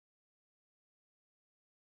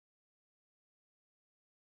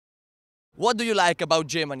What do you like about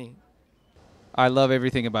Germany? I love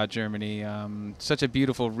everything about Germany. Such a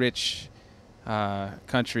beautiful, rich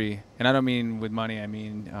country, and I don't mean with money. I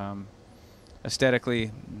mean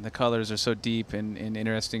aesthetically. The colors are so deep and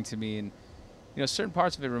interesting to me, and certain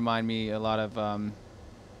parts of it remind me a lot of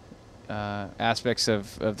aspects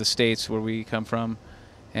of the states where we come from,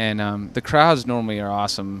 and the crowds normally are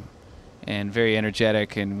awesome and very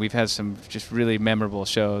energetic, and we've had some just really memorable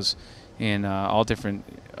shows in all different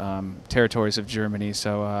territories of Germany.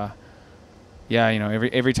 So yeah,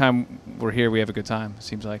 every time we're here, we have a good time. It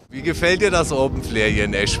seems like. Wie gefällt dir das Open Flair hier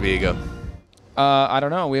in Eschwege? I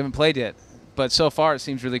don't know. We haven't played yet, but so far it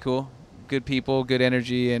seems really cool. Good people, good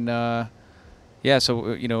energy, and yeah.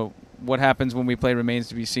 So what happens when we play remains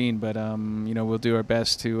to be seen. But we'll do our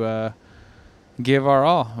best to give our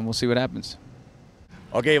all, and we'll see what happens.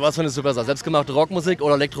 Okay, was findest du besser? Selbstgemachte Rockmusik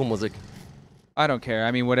oder Elektromusik? I don't care.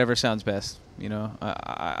 I mean, whatever sounds best.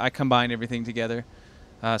 I combine everything together.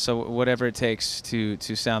 So whatever it takes to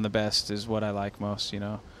sound the best is what I like most. If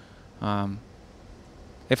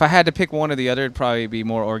I had to pick one or the other, it'd probably be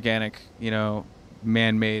more organic,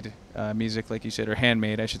 man-made music, like you said, or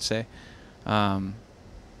handmade, I should say. But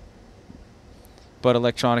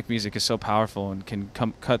electronic music is so powerful and can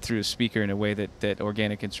cut through a speaker in a way that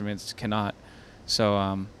organic instruments cannot. So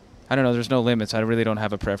I don't know. There's no limits. I really don't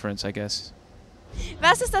have a preference, I guess.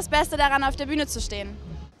 Was ist das Beste daran, auf der Bühne zu stehen?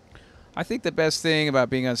 I think the best thing about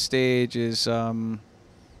being on stage is,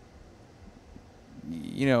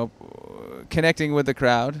 connecting with the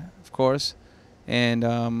crowd, of course,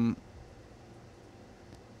 and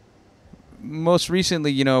most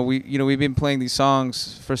recently, we've been playing these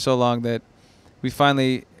songs for so long that we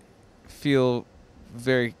finally feel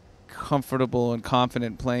very comfortable and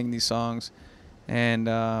confident playing these songs, and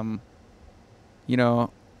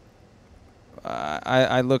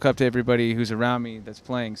I look up to everybody who's around me that's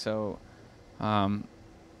playing. So at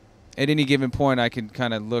any given point, I can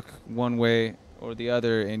kind of look one way or the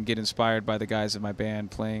other and get inspired by the guys in my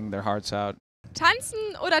band playing their hearts out.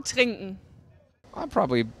 Tanzen oder trinken? I'm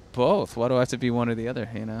probably both. Why do I have to be one or the other,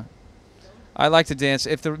 I like to dance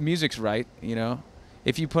if the music's right,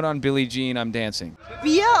 If you put on Billie Jean, I'm dancing.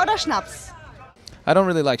 Bier oder Schnaps? I don't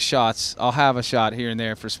really like shots. I'll have a shot here and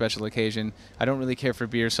there for special occasion. I don't really care for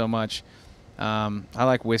beer so much. I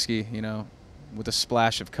like whiskey, with a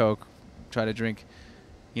splash of Coke. Try to drink,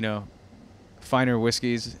 finer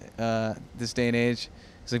whiskeys this day and age.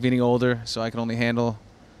 Because I'm getting older, so I can only handle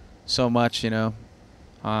so much, But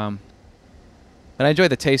I enjoy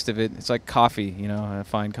the taste of it. It's like coffee, a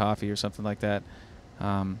fine coffee or something like that.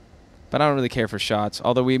 But I don't really care for shots.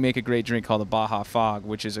 Although we make a great drink called the Baja Fog,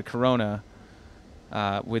 which is a Corona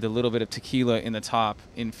with a little bit of tequila in the top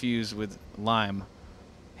infused with lime,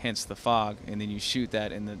 hence the fog. And then you shoot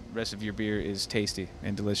that, and the rest of your beer is tasty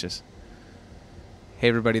and delicious. Hey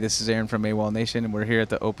everybody, this is Aaron from Awolnation, and we're here at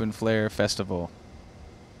the Open Flair Festival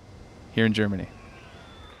here in Germany.